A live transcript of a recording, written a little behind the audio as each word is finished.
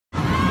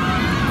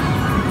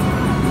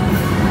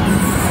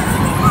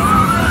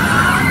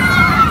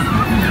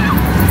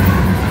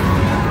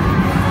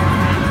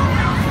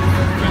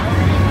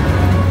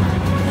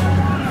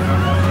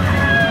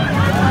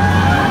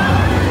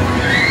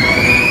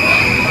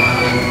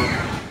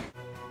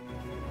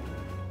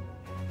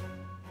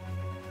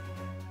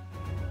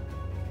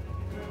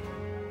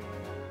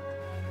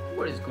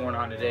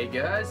today,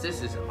 guys.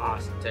 This is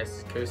Austin,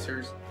 Texas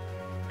Coasters,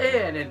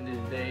 and in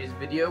today's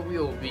video we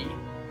will be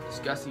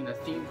discussing the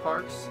theme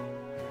parks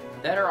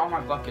that are on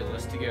my bucket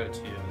list to go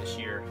to this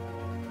year.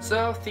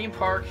 So, theme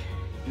park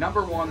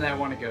number one that I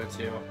want to go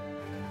to,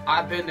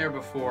 I've been there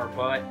before,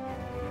 but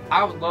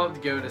I would love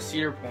to go to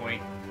Cedar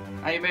Point.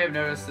 Now, you may have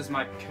noticed this is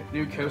my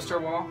new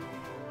coaster wall.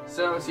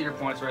 So Cedar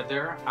Point's right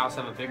there. I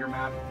also have a bigger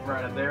map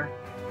right up there.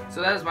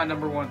 So that is my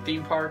number one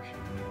theme park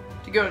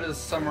to go to the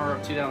summer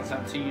of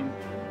 2017.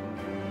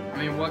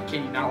 I mean, what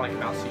can you not like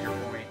about Cedar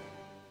Point?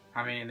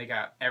 I mean, they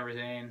got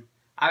everything.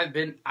 I've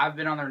been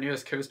on their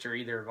newest coaster,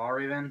 either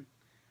Valraven.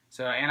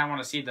 So, and I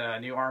want to see the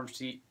new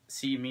RMC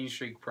Mean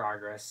Streak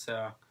progress.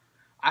 So,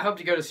 I hope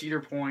to go to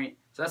Cedar Point.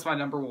 So that's my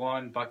number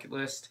one bucket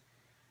list.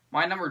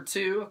 My number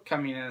two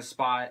coming in a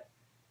spot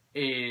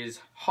is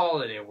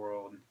Holiday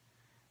World.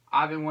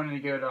 I've been wanting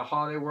to go to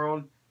Holiday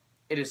World.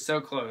 It is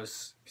so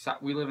close.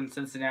 We live in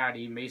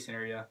Cincinnati, Mason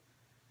area,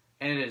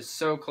 and it is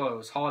so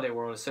close. Holiday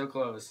World is so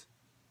close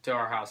to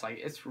our house. Like,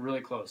 it's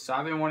really close. So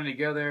I've been wanting to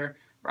go there,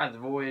 ride the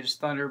Voyage,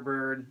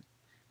 Thunderbird,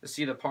 to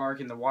see the park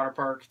and the water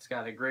park. It's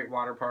got a great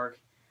water park.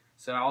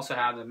 So I also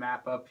have the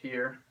map up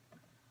here,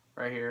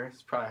 right here.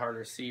 It's probably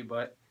harder to see,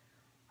 but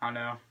I don't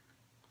know.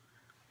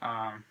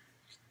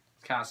 It's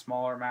kind of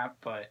smaller map,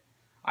 but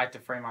I like to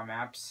frame my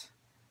maps.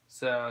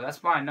 So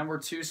that's my number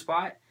two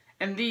spot.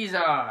 And these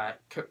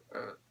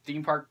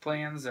theme park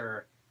plans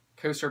or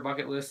coaster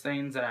bucket list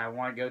things that I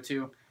want to go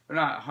to, they're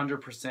not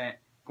 100%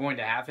 going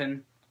to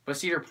happen. But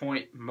Cedar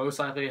Point most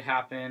likely to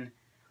happen.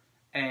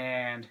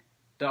 And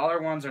the other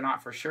ones are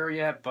not for sure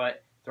yet,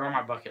 but they're on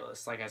my bucket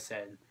list, like I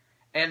said.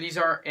 And these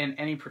are in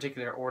any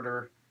particular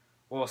order.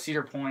 Well,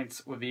 Cedar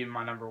Point would be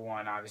my number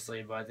one,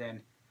 obviously. But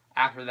then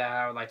after that,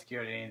 I would like to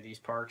go to any of these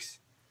parks.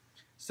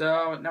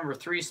 So, number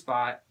three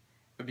spot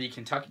would be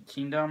Kentucky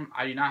Kingdom.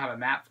 I do not have a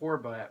map for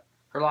it, but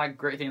heard a lot of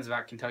great things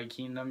about Kentucky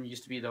Kingdom. It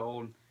used to be the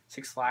old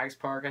Six Flags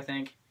park, I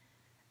think.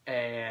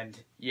 And,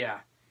 yeah.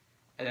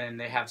 And then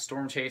they have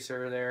Storm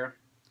Chaser there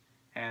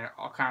and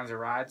all kinds of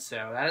rides.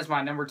 So that is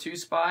my number two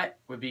spot,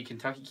 would be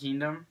Kentucky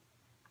Kingdom.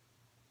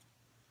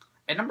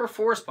 At number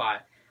four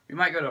spot, we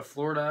might go to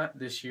Florida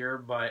this year,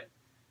 but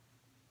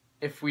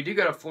if we do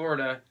go to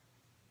Florida,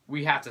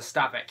 we have to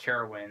stop at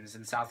Carowinds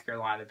in South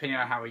Carolina, depending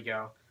on how we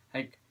go. I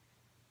think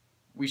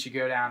we should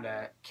go down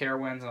to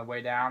Carowinds on the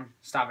way down,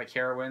 stop at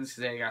Carowinds because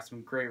they got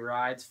some great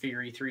rides.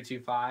 Fury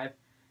 325,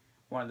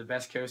 one of the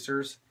best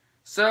coasters.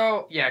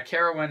 So, yeah,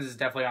 Carowinds is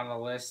definitely on the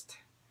list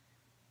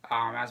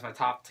as my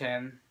top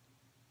 10.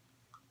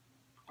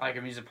 I like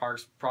amusement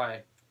parks, probably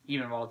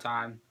even of all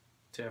time,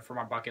 for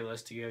my bucket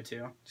list to go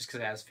to, just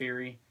because it has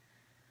Fury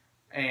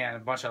and a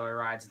bunch of other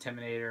rides,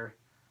 Intimidator.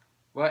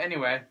 Well,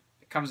 anyway,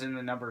 it comes in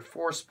the number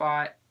four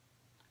spot.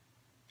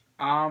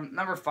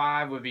 Number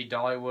five would be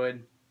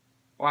Dollywood.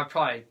 Well, I'd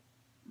probably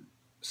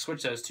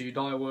switch those two.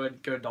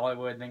 Dollywood, go to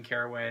Dollywood, then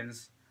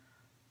Carowinds.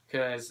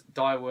 Because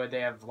Dollywood, they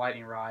have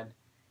Lightning Rod.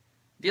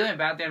 The only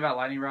bad thing about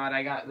Lightning Rod,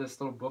 I got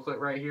this little booklet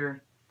right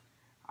here.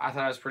 I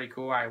thought it was pretty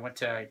cool. I went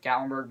to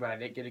Gatlinburg, but I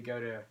didn't get to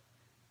go to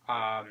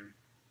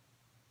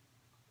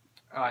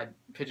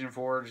Pigeon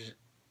Forge.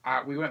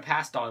 We went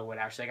past Dollywood,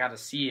 actually. I got to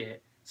see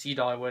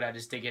Dollywood. I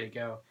just didn't get to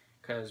go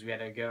because we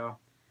had to go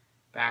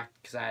back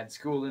because I had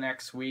school the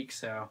next week.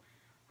 So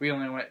we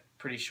only went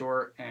pretty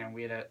short, and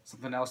we had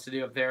something else to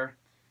do up there.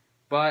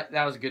 But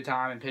that was a good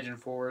time in Pigeon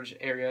Forge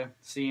area,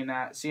 seeing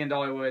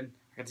Dollywood.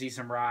 I could see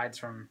some rides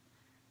from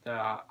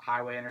the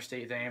highway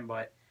interstate thing,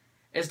 but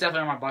it's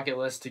definitely on my bucket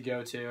list to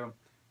go to.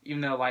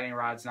 Even though Lightning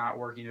Rod's not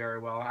working very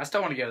well, I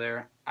still want to go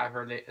there. I've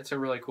heard it's a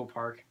really cool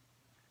park.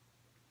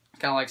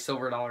 Kind of like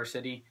Silver Dollar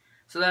City.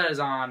 So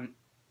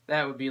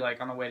that would be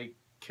like on the way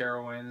to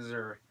Carowinds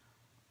or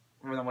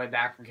on the way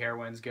back from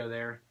Carowinds, go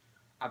there.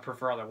 I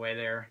prefer on the way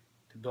there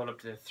to build up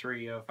to the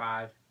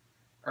 305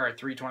 or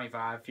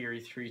 325,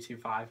 Fury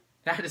 325.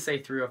 I had to say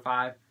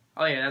 305.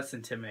 Oh yeah, that's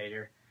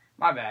Intimidator.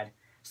 My bad.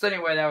 So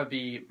anyway, that would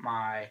be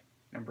my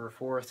number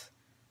fourth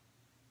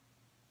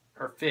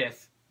or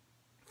fifth.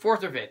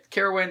 Fourth or fifth.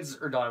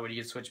 Carowinds or Dollywood,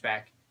 you can switch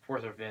back.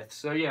 Fourth or fifth.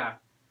 So yeah.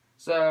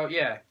 If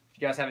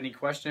you guys have any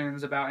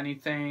questions about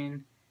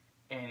anything,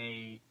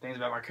 any things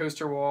about my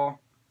coaster wall,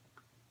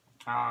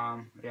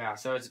 yeah,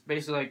 so it's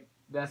basically like,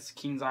 that's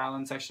Kings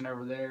Island section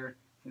over there.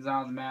 Kings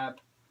Island map.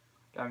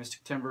 Got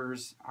Mystic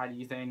Timbers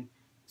ID thing.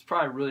 It's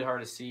probably really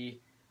hard to see,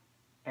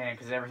 and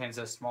because everything's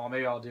so small,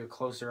 maybe I'll do a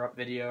closer up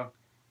video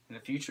in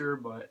the future.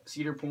 But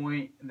Cedar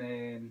Point and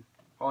then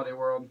Holiday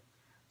World.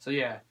 So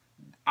yeah,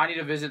 I need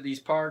to visit these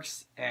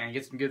parks and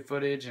get some good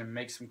footage and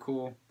make some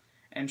cool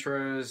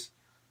intros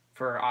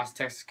for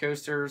Austin, Texas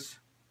Coasters.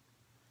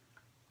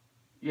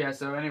 Yeah,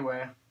 so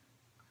anyway.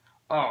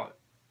 Oh,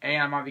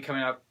 and I might be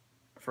coming up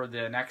for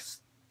the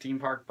next theme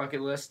park bucket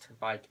list,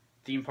 like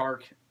theme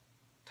park,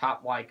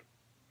 top like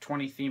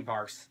 20 theme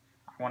parks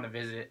I want to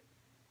visit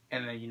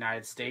in the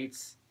United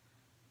States.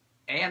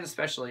 And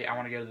especially, I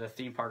want to go to the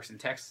theme parks in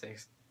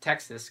Texas,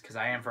 because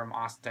I am from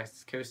Austin,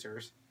 Texas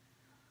Coasters.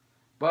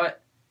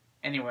 But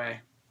anyway,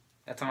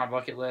 that's on my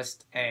bucket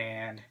list,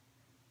 and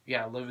you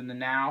gotta live in the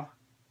now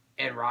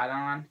and ride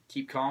on.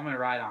 Keep calm and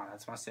ride on.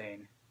 That's my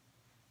saying.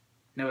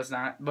 No, it's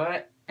not.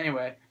 But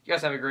anyway, you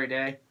guys have a great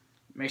day.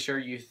 Make sure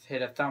you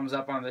hit a thumbs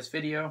up on this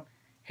video.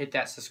 Hit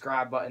that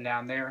subscribe button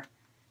down there.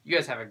 You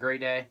guys have a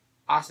great day.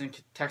 Austin,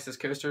 Texas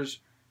Coasters,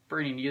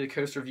 bringing you the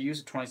coaster views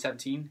of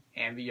 2017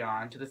 and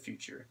beyond to the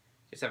future.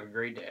 You guys have a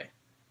great day.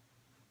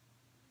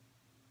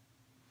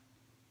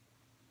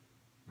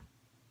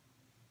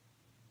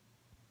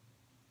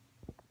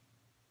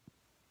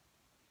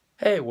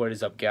 Hey, what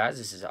is up, guys?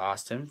 This is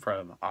Austin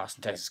from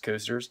Austin, Texas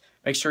Coasters.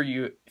 Make sure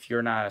if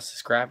you're not a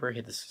subscriber,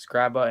 hit the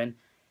subscribe button,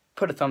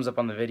 put a thumbs up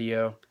on the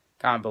video,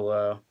 comment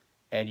below,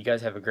 and you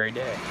guys have a great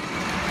day.